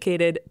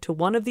communicated to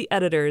one of the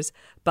editors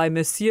by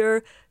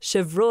Monsieur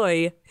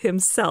Chevreuil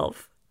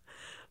himself.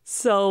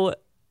 So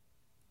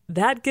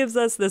that gives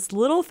us this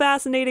little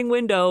fascinating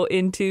window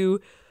into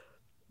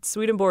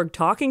Swedenborg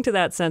talking to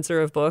that censor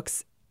of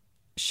books,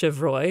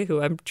 Chevreuil,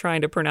 who I'm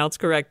trying to pronounce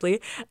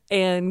correctly,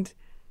 and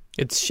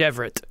it's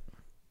Chevret.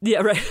 Yeah,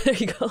 right. There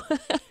you go.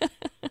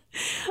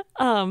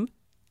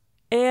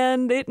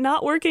 And it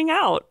not working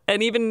out.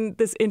 And even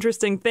this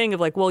interesting thing of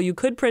like, well, you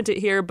could print it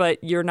here,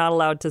 but you're not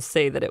allowed to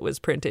say that it was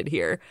printed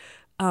here.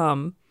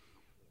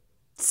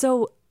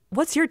 So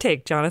what's your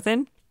take,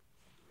 Jonathan?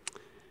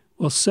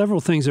 Well, several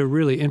things are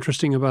really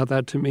interesting about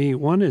that to me.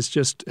 One is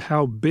just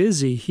how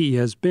busy he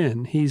has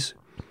been. He's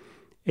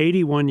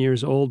 81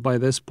 years old by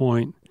this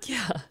point.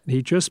 Yeah.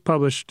 He just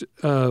published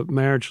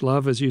Marriage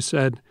Love, as you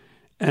said,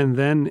 and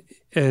then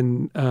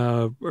in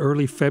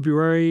early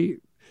February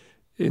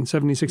in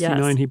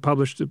 1769, he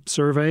published a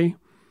survey,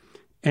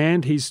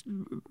 and he's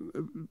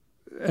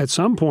at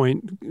some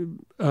point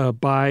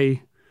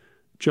by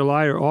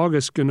July or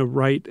August going to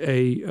write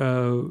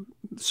a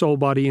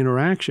soul-body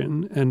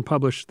interaction and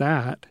publish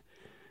that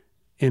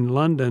in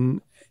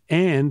London.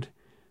 And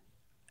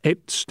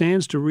it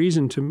stands to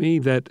reason to me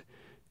that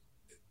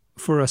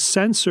for a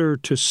censor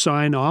to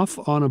sign off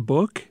on a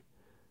book,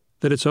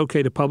 that it's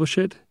okay to publish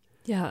it,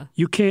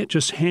 you can't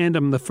just hand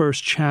them the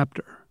first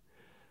chapter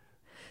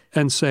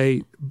and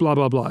say, blah,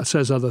 blah, blah,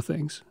 says other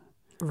things.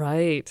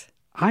 Right.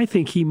 I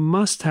think he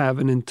must have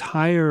an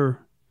entire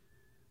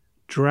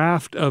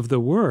draft of the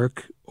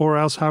work, or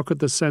else how could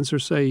the censor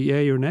say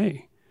yay or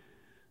nay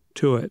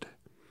to it?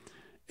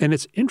 And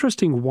it's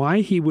interesting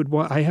why he would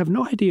I have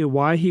no idea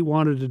why he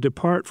wanted to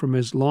depart from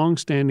his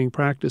long-standing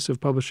practice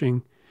of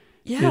publishing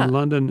in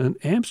London and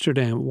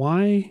Amsterdam.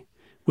 Why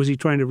was he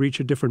trying to reach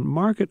a different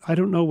market? I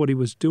don't know what he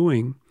was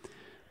doing.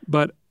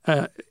 But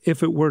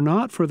if it were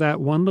not for that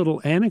one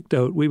little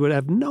anecdote, we would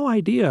have no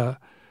idea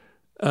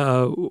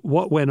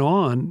what went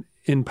on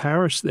in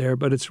Paris there.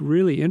 But it's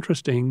really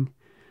interesting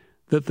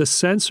that the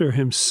censor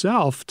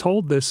himself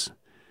told this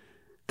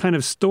kind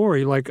of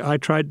story, like I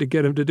tried to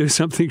get him to do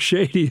something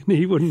shady and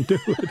he wouldn't do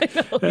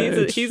it. I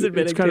know, he's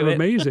admitting it's kind to of it.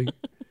 amazing.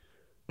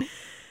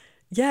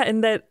 Yeah,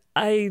 and that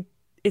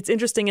it's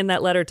interesting in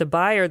that letter to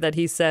Beyer that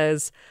he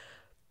says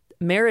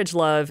Marriage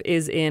Love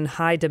is in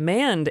high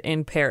demand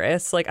in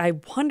Paris. Like, I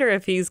wonder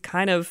if he's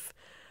kind of,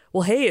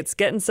 well, hey, it's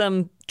getting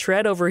some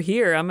tread over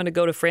here. I'm going to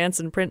go to France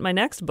and print my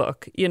next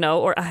book,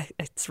 or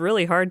it's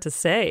really hard to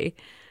say.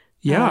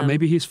 Yeah,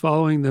 maybe he's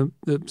following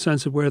the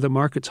sense of where the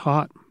market's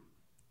hot.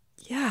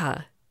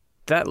 Yeah.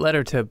 That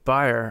letter to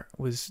Beyer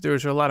there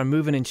was a lot of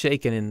moving and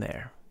shaking in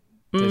there.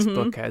 This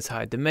book has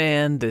high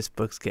demand. This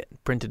book's getting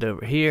printed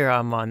over here.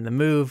 I'm on the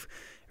move.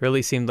 It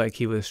really seemed like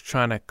he was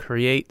trying to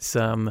create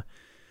some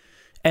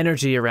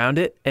energy around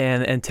it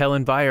and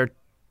telling Beyer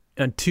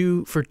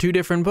for two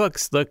different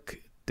books, look,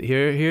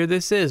 here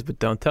this is, but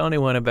don't tell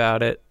anyone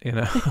about it.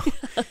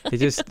 It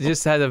just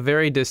has a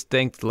very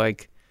distinct,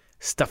 like,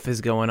 stuff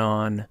is going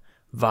on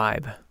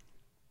vibe.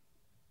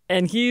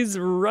 And he's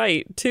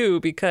right, too,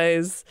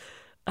 because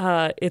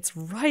it's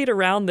right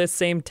around this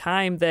same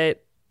time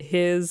that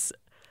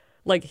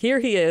here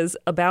he is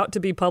about to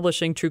be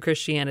publishing True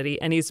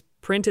Christianity, and he's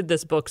printed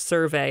this book,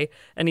 Survey,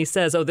 and he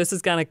says, oh, this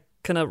is going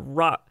to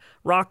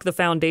rock the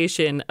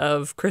foundation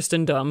of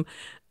Christendom.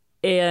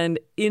 And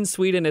in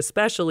Sweden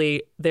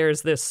especially,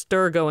 there's this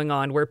stir going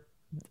on where,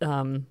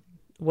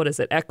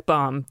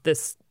 Ekbom,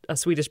 a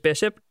Swedish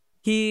bishop,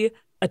 he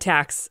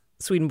attacks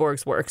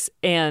Swedenborg's works.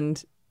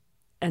 And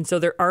so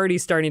they're already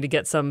starting to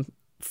get some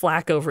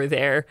flack over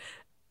there.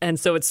 And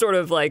so it's sort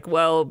of like,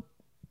 well,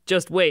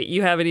 just wait,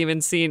 you haven't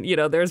even seen,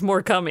 there's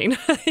more coming,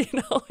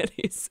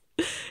 and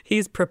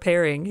he's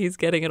preparing, he's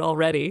getting it all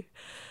ready.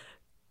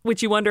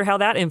 Which you wonder how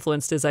that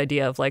influenced his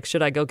idea of like,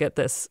 should I go get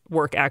this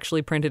work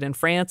actually printed in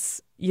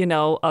France,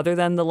 other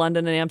than the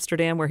London and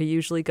Amsterdam where he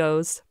usually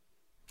goes?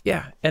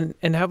 Yeah. And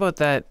how about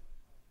that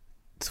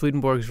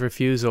Swedenborg's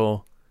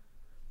refusal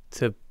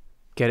to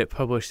get it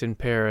published in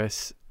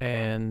Paris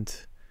and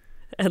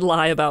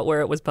lie about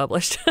where it was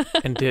published.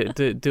 and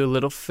do a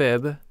little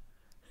fib.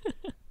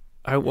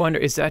 I wonder,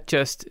 is that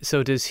just,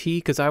 so does he,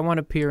 because I want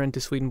to peer into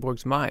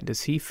Swedenborg's mind,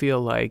 does he feel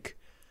like,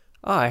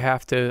 I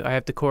have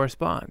to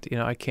correspond,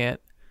 I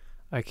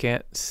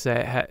can't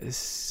say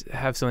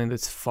have something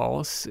that's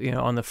false,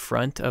 on the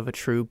front of a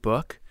true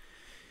book.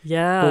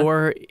 Yeah.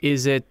 Or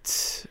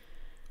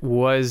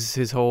was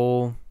his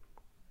whole,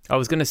 I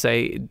was going to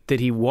say, did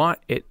he want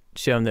it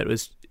shown that it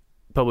was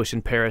published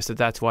in Paris,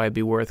 that's why it'd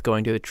be worth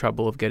going to the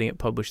trouble of getting it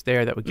published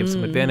there, that would give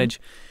some advantage.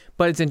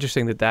 But it's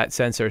interesting that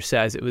censor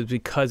says it was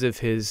because of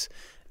his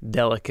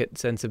delicate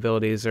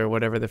sensibilities, or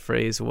whatever the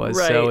phrase was.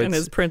 Right, so and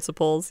his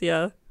principles,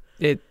 yeah.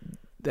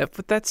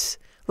 But that's,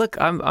 look,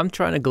 I'm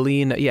trying to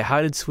glean,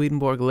 how did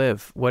Swedenborg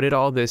live? What did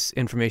all this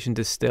information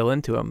distill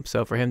into him?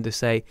 So for him to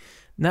say,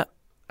 no,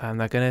 I'm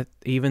not going to,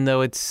 even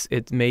though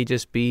it may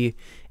just be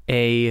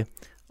a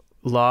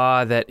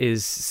law that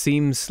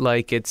seems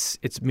like it's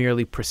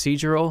merely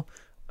procedural,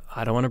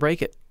 I don't want to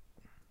break it.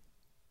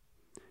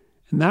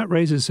 And that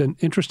raises an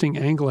interesting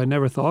angle I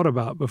never thought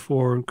about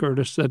before,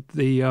 Curtis, that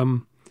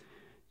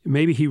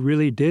maybe he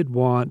really did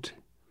want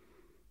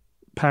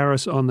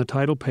Paris on the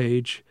title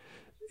page.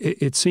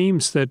 It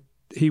seems that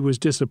he was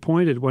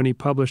disappointed when he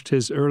published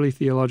his early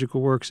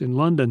theological works in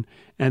London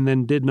and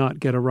then did not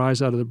get a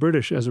rise out of the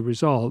British as a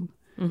result.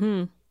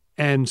 Mm-hmm.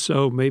 And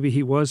so maybe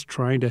he was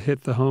trying to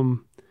hit the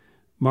home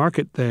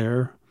market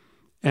there,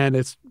 and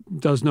it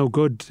does no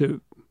good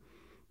to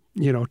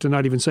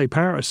not even say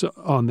Paris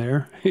on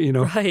there,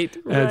 Right.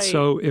 And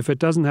so if it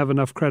doesn't have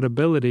enough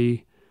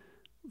credibility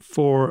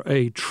for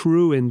a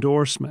true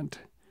endorsement,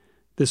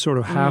 this sort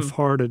of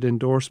half-hearted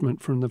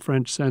endorsement from the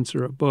French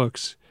censor of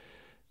books,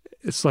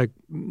 it's like,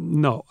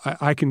 no,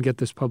 I can get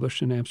this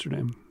published in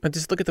Amsterdam. But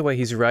just look at the way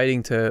he's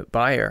writing to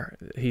Beyer.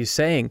 He's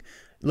saying,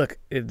 look,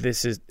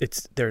 there's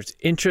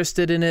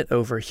interested in it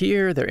over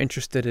here. They're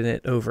interested in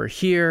it over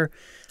here.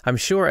 I'm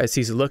sure as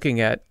he's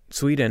looking at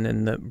Sweden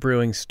and the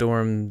brewing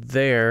storm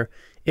there,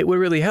 it would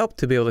really help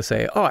to be able to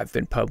say, oh, I've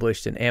been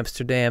published in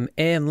Amsterdam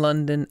and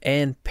London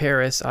and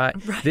Paris. Right.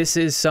 This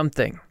is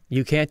something.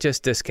 You can't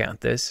just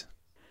discount this.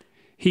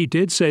 He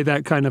did say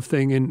that kind of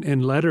thing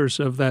in letters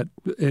of that,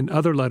 in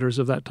other letters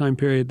of that time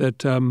period,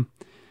 that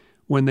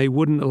when they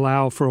wouldn't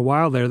allow, for a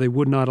while there, they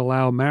would not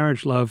allow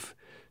Marriage Love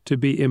to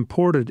be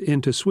imported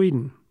into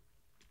Sweden.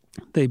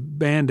 They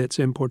banned its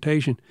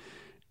importation.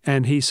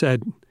 And he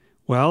said,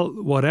 well,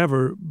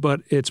 whatever, but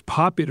it's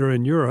popular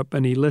in Europe,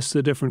 and he lists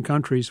the different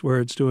countries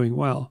where it's doing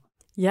well.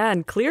 Yeah,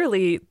 and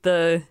clearly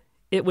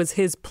it was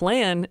his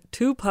plan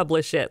to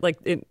publish it.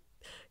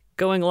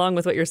 Going along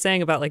with what you're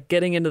saying about like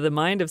getting into the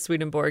mind of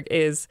Swedenborg,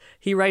 is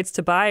he writes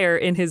to Beyer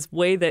in his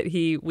way that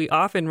we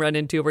often run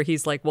into, where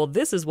he's like, well,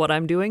 this is what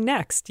I'm doing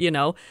next,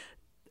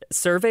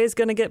 Survey is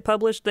going to get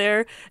published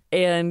there,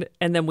 and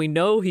then we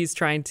know he's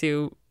trying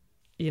to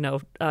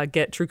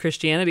get True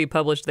Christianity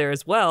published there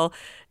as well,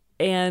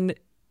 and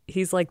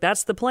he's like,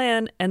 that's the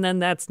plan, and then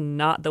that's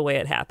not the way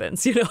it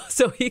happens,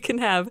 so he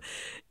can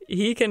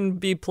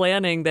be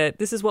planning that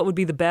this is what would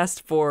be the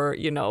best for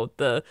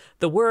the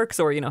works,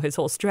 or his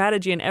whole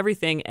strategy and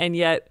everything, and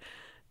yet,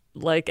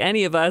 like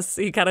any of us,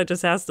 he kind of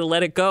just has to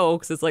let it go,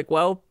 because it's like,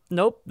 well,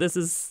 nope, this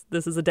is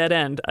a dead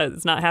end.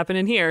 It's not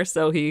happening here.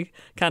 So he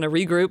kind of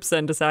regroups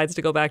and decides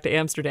to go back to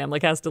Amsterdam,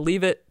 has to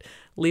leave it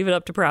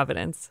up to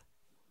Providence.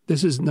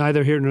 This is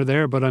neither here nor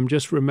there, but I'm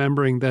just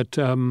remembering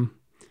that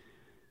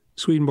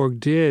Swedenborg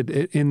did,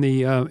 in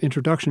the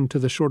introduction to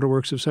the Shorter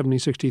Works of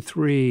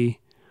 1763,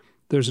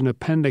 there's an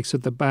appendix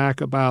at the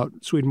back about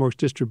Swedenborg's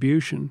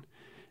distribution.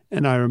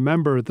 And I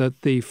remember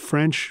that the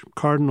French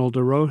Cardinal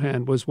de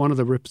Rohan was one of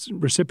the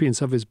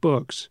recipients of his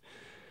books.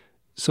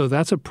 So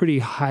that's a pretty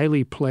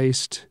highly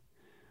placed,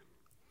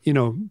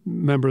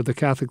 member of the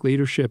Catholic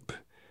leadership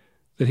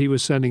that he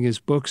was sending his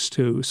books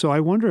to. So I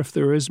wonder if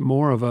there is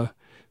more of a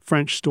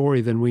French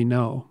story than we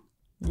know.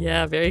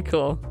 Yeah, very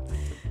cool.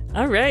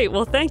 All right.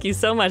 Well, thank you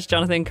so much,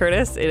 Jonathan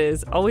Curtis. It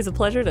is always a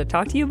pleasure to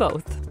talk to you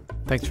both.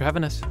 Thanks for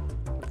having us.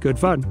 Good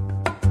fun.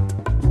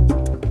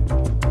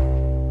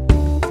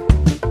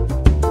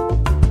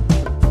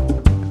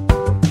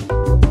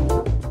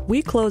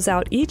 We close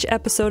out each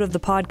episode of the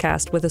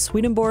podcast with a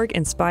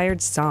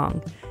Swedenborg-inspired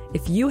song.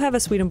 If you have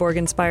a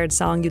Swedenborg-inspired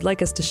song you'd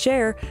like us to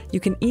share, you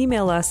can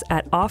email us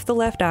at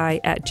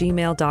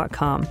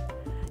offthelefteye@gmail.com.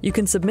 You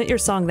can submit your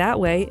song that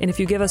way, and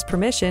if you give us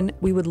permission,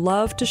 we would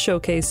love to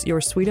showcase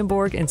your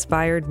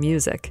Swedenborg-inspired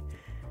music.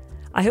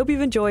 I hope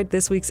you've enjoyed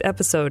this week's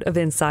episode of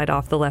Inside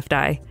Off the Left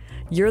Eye.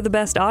 You're the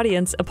best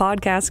audience a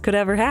podcast could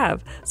ever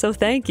have, so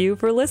thank you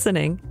for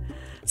listening.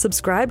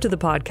 Subscribe to the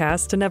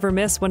podcast to never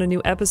miss when a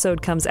new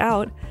episode comes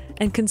out,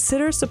 and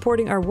consider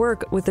supporting our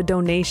work with a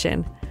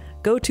donation.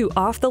 Go to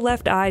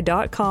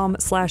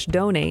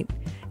offthelefteye.com/donate.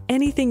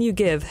 Anything you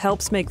give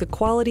helps make the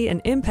quality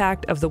and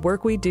impact of the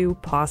work we do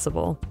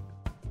possible.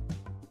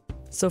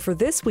 So for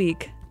this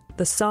week,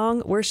 the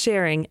song we're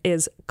sharing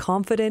is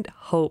Confident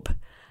Hope.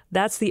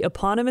 That's the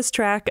eponymous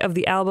track of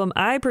the album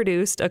I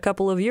produced a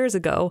couple of years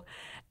ago,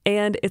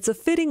 and it's a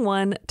fitting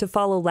one to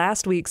follow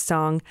last week's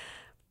song,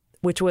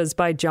 which was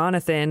by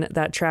Jonathan,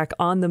 that track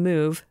On the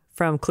Move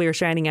from Clear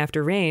Shining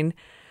After Rain,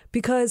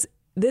 because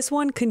this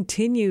one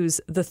continues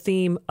the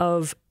theme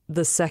of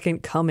the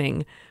second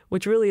coming,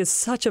 which really is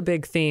such a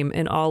big theme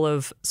in all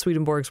of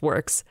Swedenborg's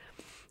works.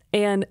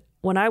 And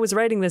when I was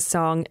writing this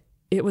song,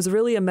 it was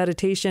really a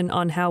meditation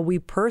on how we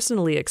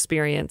personally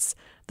experience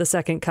the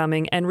second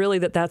coming, and really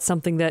that's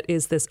something that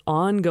is this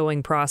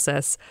ongoing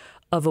process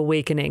of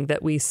awakening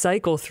that we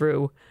cycle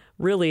through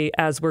really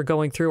as we're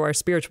going through our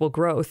spiritual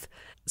growth.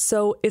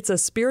 So it's a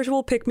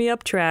spiritual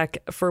pick-me-up track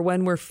for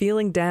when we're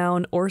feeling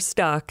down or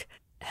stuck,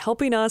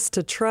 helping us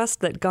to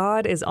trust that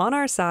God is on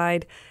our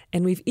side,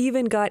 and we've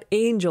even got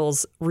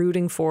angels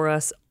rooting for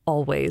us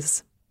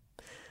always.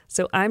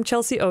 So I'm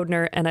Chelsea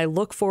Odhner, and I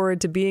look forward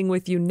to being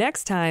with you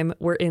next time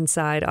we're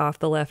inside Off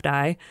the Left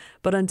Eye.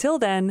 But until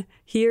then,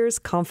 here's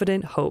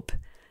Confident Hope.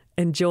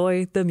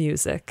 Enjoy the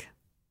music.